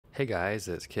Hey guys,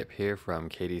 it's Kip here from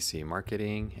KDC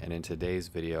Marketing, and in today's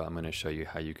video I'm going to show you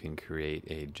how you can create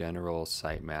a general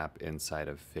sitemap inside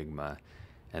of Figma.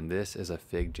 And this is a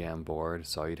figjam board,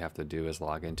 so all you'd have to do is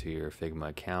log into your Figma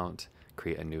account,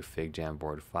 create a new figjam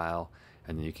board file,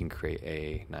 and then you can create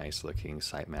a nice looking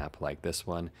sitemap like this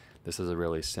one. This is a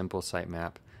really simple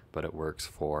sitemap, but it works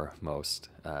for most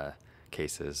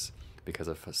cases because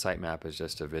a sitemap is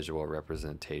just a visual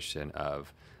representation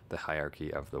of the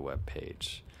hierarchy of the web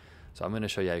page. So I'm going to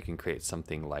show you how you can create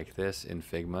something like this in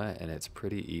Figma, and it's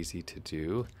pretty easy to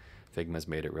do. Figma's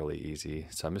made it really easy.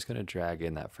 So I'm just going to drag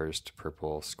in that first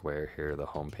purple square here, the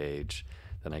home page.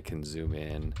 Then I can zoom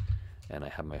in and I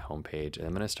have my home page, and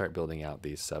I'm going to start building out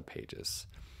these sub pages.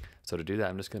 So to do that,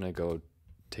 I'm just going to go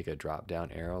take a drop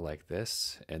down arrow like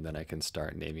this, and then I can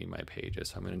start naming my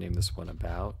pages. So I'm going to name this one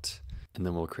about, and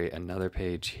then we'll create another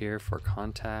page here for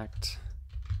contact,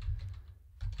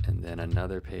 and then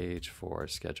another page for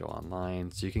schedule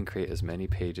online. So you can create as many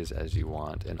pages as you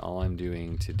want, and all I'm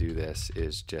doing to do this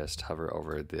is just hover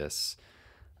over this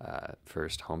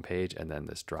first home page and then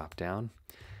this drop down,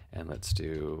 and let's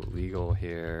do legal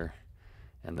here,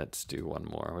 and let's do one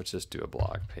more. Let's just do a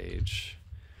blog page.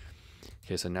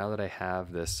 Okay, so now that I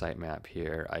have this sitemap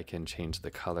here, I can change the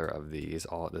color of these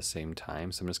all at the same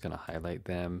time. So I'm just going to highlight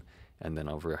them, and then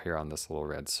over here on this little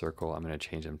red circle, I'm going to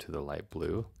change them to the light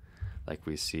blue, like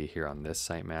we see here on this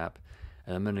sitemap.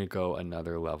 And I'm going to go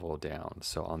another level down.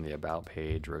 So on the about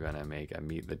page, we're going to make a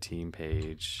meet the team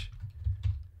page,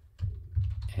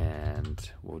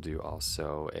 and we'll do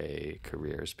also a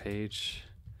careers page.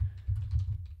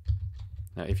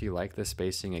 Now if you like the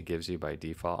spacing it gives you by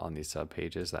default on these sub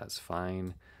pages, that's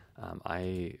fine.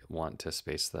 I want to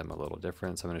space them a little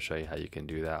different, so I'm going to show you how you can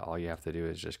do that. All you have to do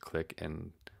is just click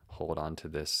and hold on to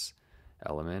this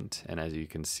element, and as you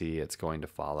can see it's going to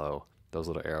follow, those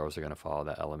little arrows are going to follow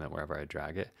that element wherever I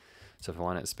drag it. So if I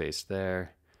want it spaced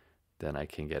there, then I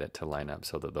can get it to line up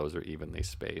so that those are evenly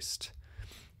spaced.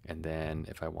 And then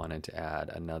if I wanted to add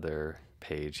another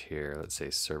page here, let's say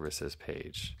services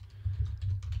page,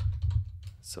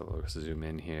 so we'll zoom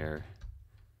in here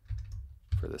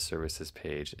for the services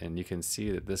page, and you can see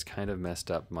that this kind of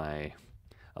messed up my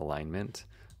alignment.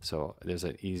 So there's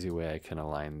an easy way I can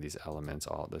align these elements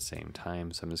all at the same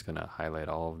time. So I'm just going to highlight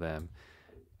all of them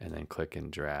and then click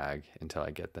and drag until I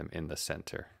get them in the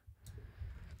center.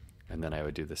 And then I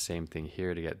would do the same thing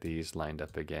here to get these lined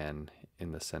up again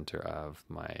in the center of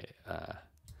my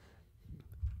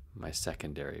my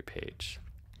secondary page.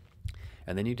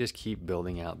 And then you just keep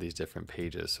building out these different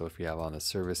pages. So if you have on the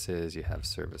services, you have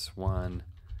service 1,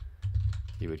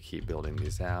 you would keep building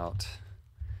these out.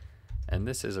 And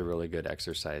this is a really good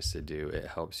exercise to do. It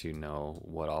helps you know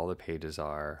what all the pages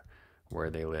are, where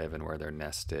they live, and where they're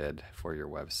nested for your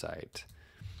website.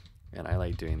 And I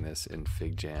like doing this in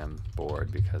figjam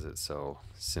board because it's so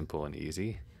simple and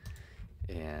easy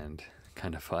and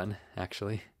kind of fun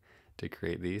actually to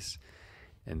create these.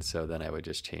 And so then I would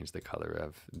just change the color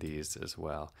of these as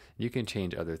well. You can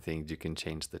change other things. You can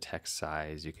change the text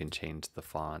size, you can change the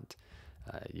font,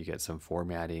 you get some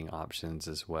formatting options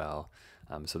as well.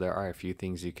 So there are a few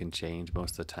things you can change.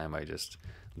 Most of the time I just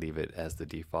leave it as the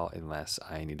default unless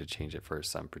I need to change it for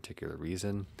some particular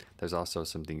reason. There's also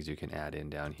some things you can add in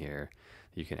down here.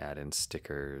 You can add in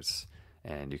stickers,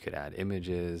 and you could add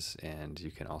images, and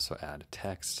you can also add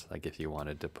text, like if you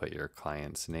wanted to put your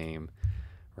client's name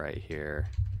right here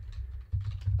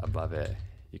above it,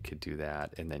 you could do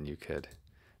that, and then you could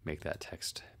make that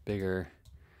text bigger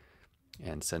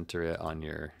and center it on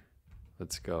your,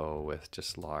 let's go with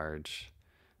just large,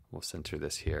 we'll center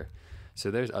this here. So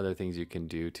there's other things you can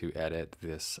do to edit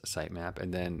this sitemap.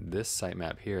 And then this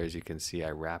sitemap here, as you can see,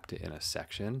 I wrapped it in a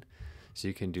section, so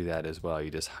you can do that as well. You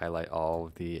just highlight all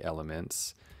of the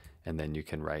elements, and then you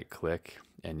can right click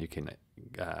and you can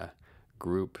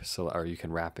group, so, or you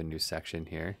can wrap a new section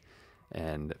here,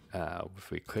 and if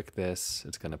we click this,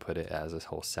 it's going to put it as this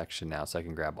whole section now, so I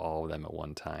can grab all of them at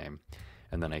one time,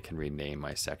 and then I can rename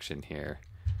my section here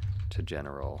to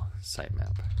general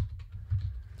sitemap.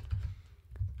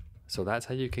 So that's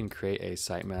how you can create a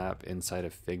sitemap inside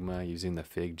of Figma using the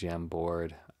figjam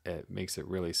board. It makes it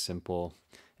really simple,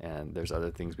 and there's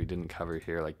other things we didn't cover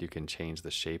here, like you can change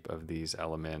the shape of these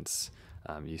elements.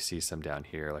 You see some down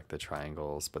here like the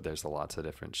triangles, but there's lots of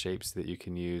different shapes that you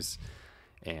can use,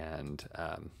 and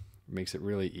makes it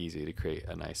really easy to create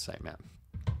a nice sitemap.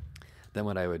 Then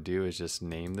what I would do is just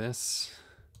name this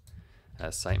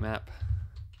as sitemap,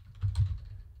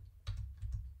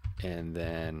 and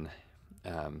then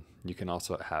you can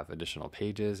also have additional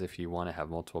pages if you want to have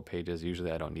multiple pages.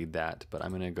 Usually I don't need that, but I'm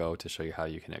going to go to show you how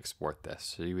you can export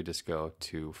this. So you would just go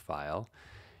to File,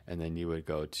 and then you would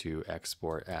go to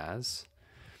export as,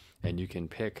 and you can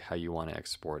pick how you want to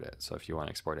export it. So if you want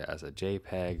to export it as a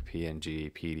JPEG,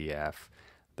 PNG, PDF,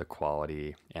 the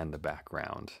quality, and the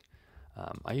background.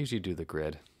 I usually do the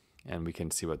grid, and we can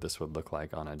see what this would look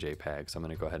like on a JPEG. So I'm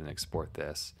going to go ahead and export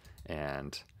this,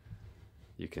 and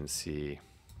you can see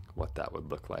what that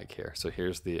would look like here. So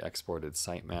here's the exported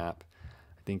sitemap.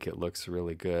 I think it looks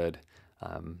really good.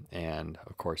 And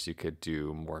of course you could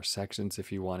do more sections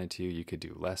if you wanted to. You could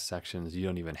do less sections. You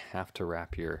don't even have to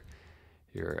wrap your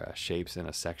shapes in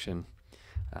a section.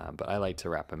 But I like to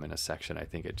wrap them in a section. I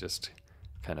think it just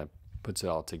kind of puts it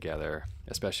all together,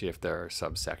 especially if there are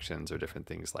subsections or different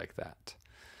things like that.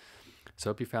 So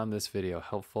I hope you found this video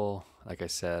helpful. Like I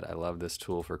said, I love this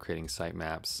tool for creating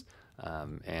sitemaps,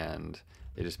 and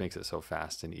it just makes it so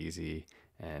fast and easy,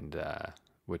 and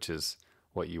which is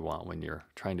what you want when you're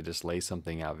trying to just lay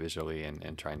something out visually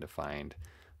and trying to find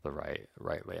the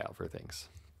right layout for things.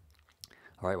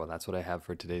 All right, well, that's what I have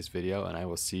for today's video, and I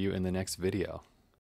will see you in the next video.